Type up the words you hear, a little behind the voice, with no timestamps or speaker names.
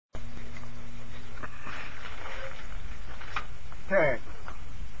Okay.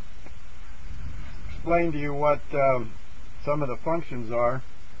 Explain to you what some of the functions are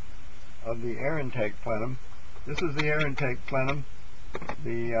of the air intake plenum. This is the air intake plenum.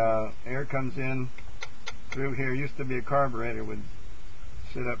 The air comes in through here. Used to be a carburetor, would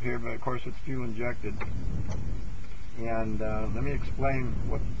sit up here, but of course it's fuel injected. And let me explain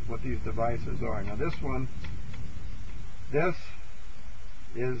what these devices are. Now this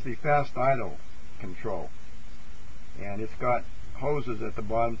is the fast idle control, and it's got hoses at the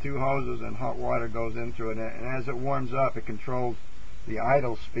bottom, 2 hoses, and hot water goes into it, and as it warms up it controls the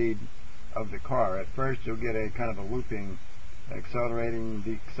idle speed of the car. At first you'll get a kind of a looping, accelerating,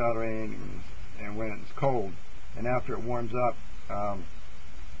 decelerating, and when it's cold, and after it warms up,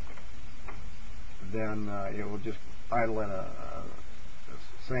 then it will just idle at a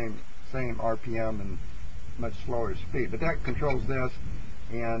same RPM and much slower speed. But that controls this,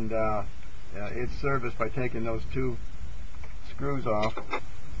 and it's serviced by taking those 2 screws off.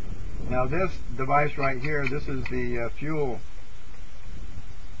 Now this device right here, this is the fuel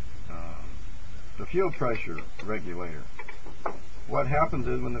pressure regulator. What happens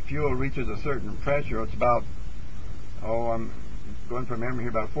is when the fuel reaches a certain pressure, it's about, I'm going from memory here,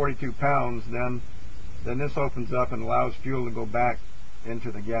 about 42 pounds, then this opens up and allows fuel to go back into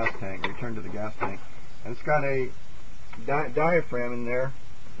the gas tank, return to the gas tank. And it's got a diaphragm in there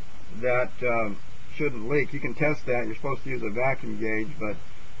that shouldn't leak. You can test that. You're supposed to use a vacuum gauge, but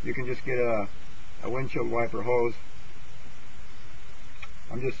you can just get a windshield wiper hose.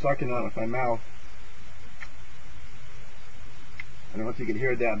 I'm just sucking on it with my mouth. I don't know if you can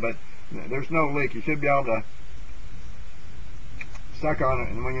hear that, but there's no leak. You should be able to suck on it,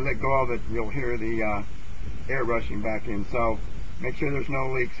 and when you let go of it, you'll hear the air rushing back in. So make sure there's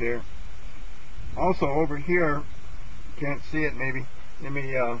no leaks here. Also over here, can't see it maybe, let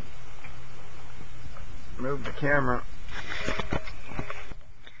me move the camera.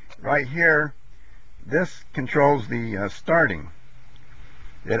 Right here, this controls the starting.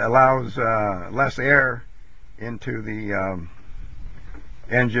 It allows less air into the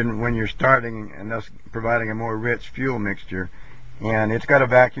engine when you're starting, and thus providing a more rich fuel mixture. And it's got a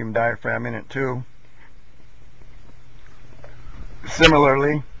vacuum diaphragm in it too.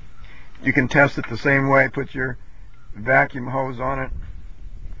 Similarly, you can test it the same way. Put your vacuum hose on it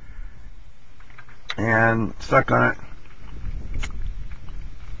and suck on it.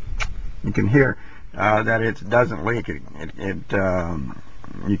 You can hear that it doesn't leak. You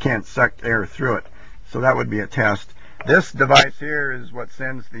can't suck air through it. So that would be a test. This device here is what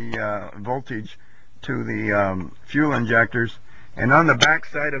sends the voltage to the fuel injectors. And on the back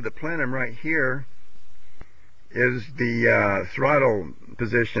side of the plenum right here is the throttle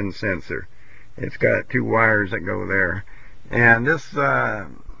position sensor. It's got 2 wires that go there. And this nut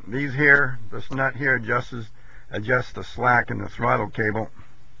here adjusts the slack in the throttle cable.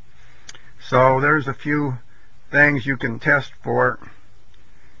 So there's a few things you can test for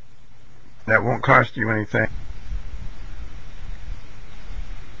that won't cost you anything.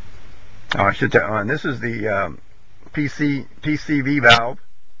 Oh, I should tell. And this is the PCV valve.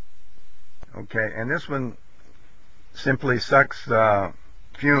 Okay, and this one simply sucks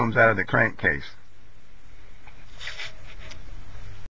fumes out of the crankcase.